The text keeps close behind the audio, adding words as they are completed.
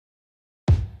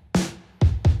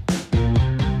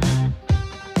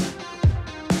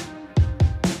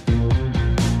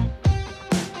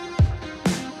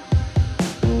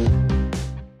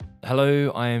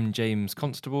Hello, I am James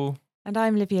Constable, And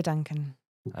I'm Livia Duncan.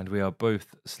 and we are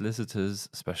both solicitors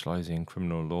specialising in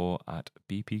criminal law at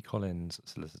BP Collins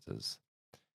Solicitors.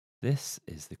 This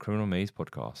is the Criminal Maze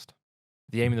podcast.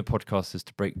 The aim of the podcast is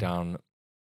to break down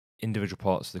individual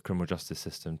parts of the criminal justice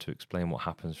system to explain what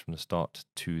happens from the start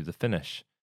to the finish.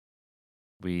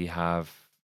 We have,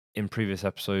 in previous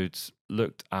episodes,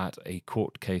 looked at a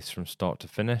court case from start to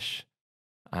finish,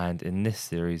 and in this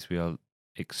series, we are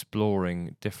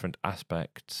exploring different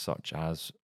aspects such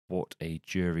as what a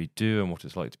jury do and what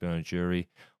it's like to be on a jury,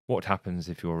 what happens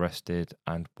if you're arrested,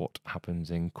 and what happens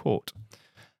in court.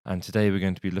 And today we're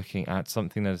going to be looking at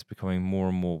something that is becoming more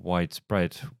and more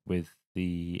widespread with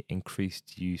the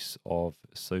increased use of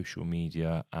social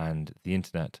media and the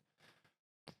internet,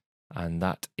 and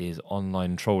that is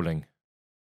online trolling.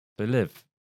 So Liv,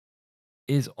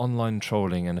 is online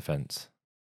trolling an offence?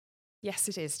 Yes,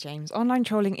 it is, James. Online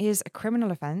trolling is a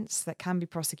criminal offence that can be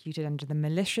prosecuted under the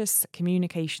Malicious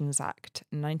Communications Act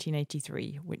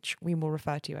 1983, which we will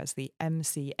refer to as the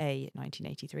MCA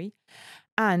 1983,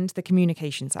 and the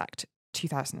Communications Act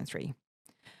 2003.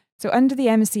 So under the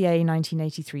MCA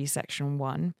 1983 Section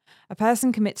 1, a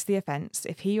person commits the offence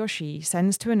if he or she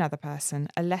sends to another person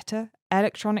a letter,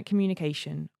 electronic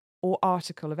communication, or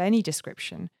article of any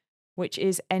description which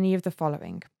is any of the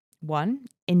following: 1.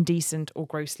 Indecent or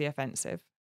grossly offensive.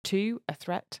 2. A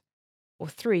threat. Or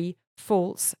 3.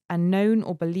 False and known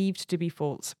or believed to be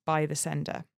false by the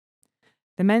sender.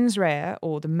 The mens rea,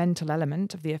 or the mental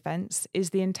element of the offence,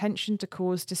 is the intention to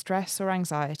cause distress or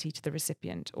anxiety to the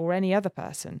recipient or any other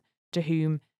person to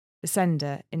whom the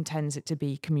sender intends it to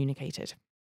be communicated.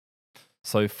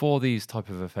 So for these type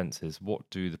of offences, what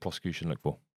do the prosecution look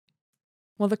for?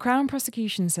 Well, the Crown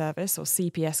Prosecution Service, or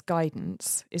CPS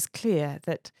guidance, is clear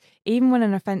that even when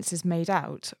an offence is made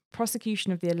out,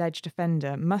 prosecution of the alleged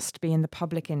offender must be in the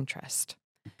public interest.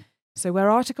 So where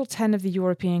Article 10 of the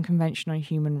European Convention on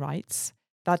Human Rights,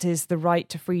 that is, the right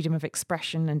to freedom of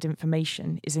expression and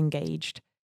information, is engaged,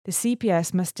 the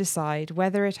CPS must decide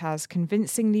whether it has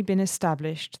convincingly been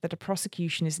established that a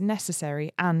prosecution is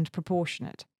necessary and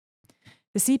proportionate.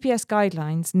 The CPS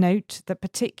guidelines note that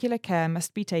particular care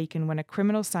must be taken when a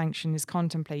criminal sanction is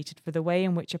contemplated for the way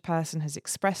in which a person has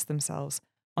expressed themselves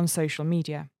on social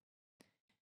media.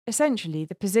 Essentially,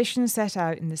 the position set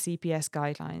out in the CPS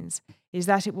guidelines is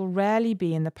that it will rarely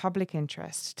be in the public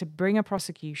interest to bring a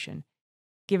prosecution,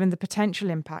 given the potential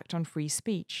impact on free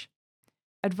speech.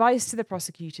 Advice to the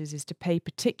prosecutors is to pay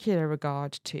particular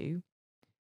regard to: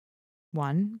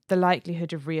 1. The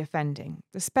likelihood of reoffending.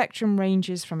 The spectrum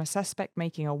ranges from a suspect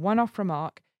making a one-off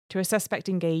remark to a suspect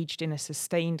engaged in a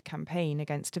sustained campaign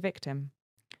against a victim.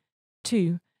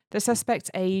 2. The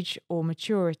suspect's age or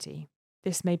maturity.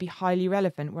 This may be highly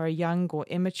relevant where a young or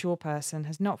immature person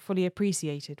has not fully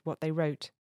appreciated what they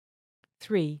wrote.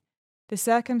 3. The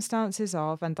circumstances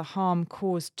of and the harm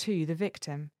caused to the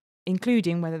victim,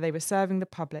 including whether they were serving the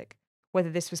public, whether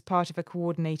this was part of a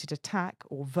coordinated attack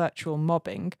or virtual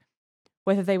mobbing,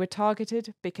 whether they were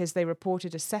targeted because they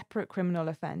reported a separate criminal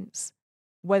offence,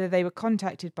 whether they were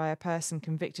contacted by a person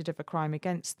convicted of a crime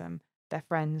against them, their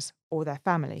friends, or their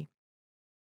family.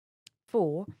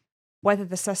 4. Whether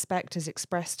the suspect has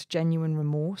expressed genuine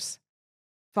remorse.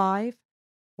 5.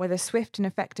 Whether swift and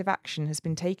effective action has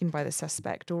been taken by the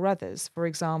suspect or others, for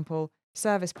example,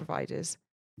 service providers,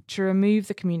 to remove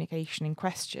the communication in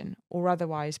question or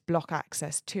otherwise block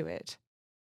access to it.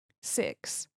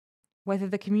 6. Whether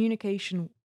the communication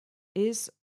is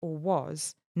or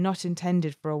was not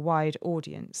intended for a wide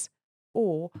audience,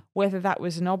 or whether that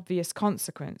was an obvious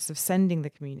consequence of sending the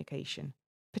communication,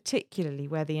 particularly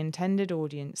where the intended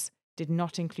audience did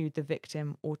not include the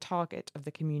victim or target of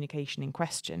the communication in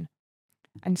question.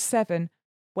 And 7.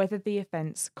 Whether the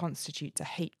offence constitutes a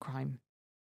hate crime.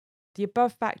 The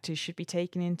above factors should be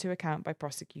taken into account by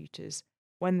prosecutors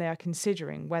when they are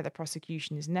considering whether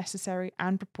prosecution is necessary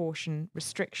and proportion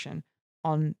restriction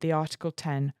on the Article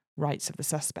 10 rights of the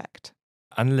suspect.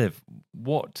 And Liv,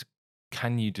 what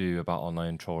can you do about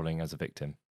online trolling as a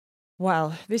victim?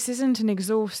 Well, this isn't an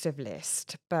exhaustive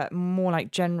list, but more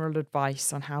like general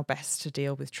advice on how best to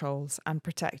deal with trolls and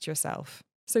protect yourself.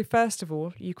 So first of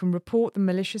all, you can report the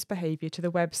malicious behaviour to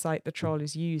the website the troll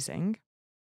is using.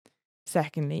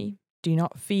 Secondly, do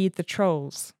not feed the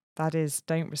trolls. That is,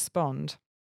 don't respond.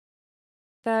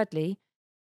 Thirdly,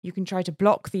 you can try to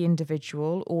block the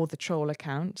individual or the troll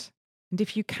account. And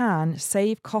if you can,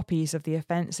 save copies of the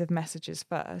offensive messages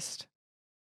first.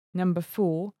 Number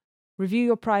 4, review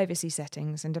your privacy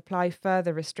settings and apply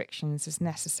further restrictions as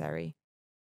necessary.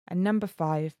 And number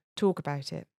 5, talk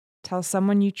about it. Tell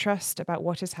someone you trust about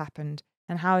what has happened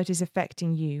and how it is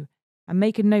affecting you, and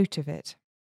make a note of it.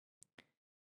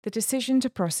 The decision to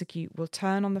prosecute will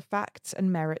turn on the facts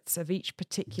and merits of each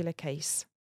particular case.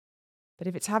 But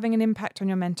if it's having an impact on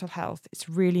your mental health, it's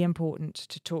really important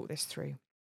to talk this through.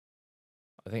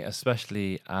 I think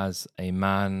especially as a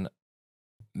man,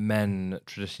 men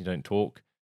traditionally don't talk.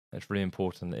 It's really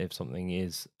important that if something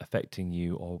is affecting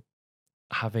you or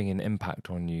having an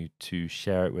impact on you, to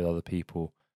share it with other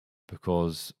people,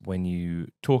 because when you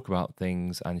talk about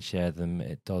things and share them,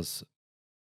 it does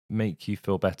make you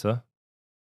feel better.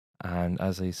 And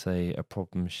as they say, a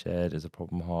problem shared is a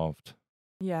problem halved.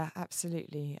 Yeah,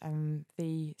 absolutely.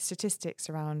 The statistics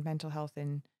around mental health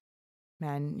in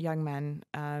men, young men,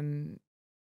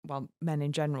 well, men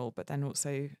in general, but then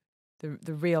also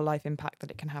the real life impact that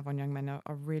it can have on young men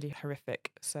are really horrific.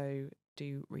 So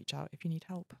do reach out if you need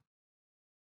help.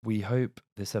 We hope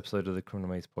this episode of the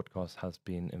Criminal Maze podcast has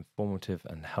been informative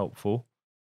and helpful.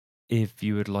 If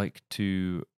you would like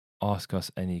to ask us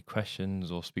any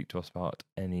questions or speak to us about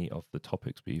any of the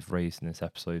topics we've raised in this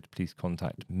episode, please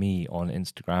contact me on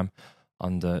Instagram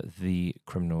under The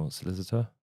Criminal Solicitor.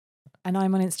 And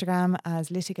I'm on Instagram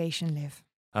as Litigation Live.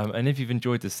 And if you've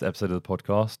enjoyed this episode of the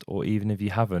podcast, or even if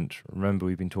you haven't, remember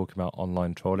we've been talking about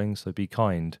online trolling, so be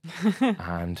kind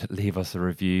and leave us a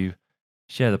review,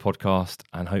 share the podcast,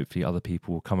 and hopefully other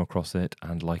people will come across it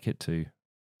and like it too.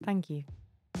 Thank you.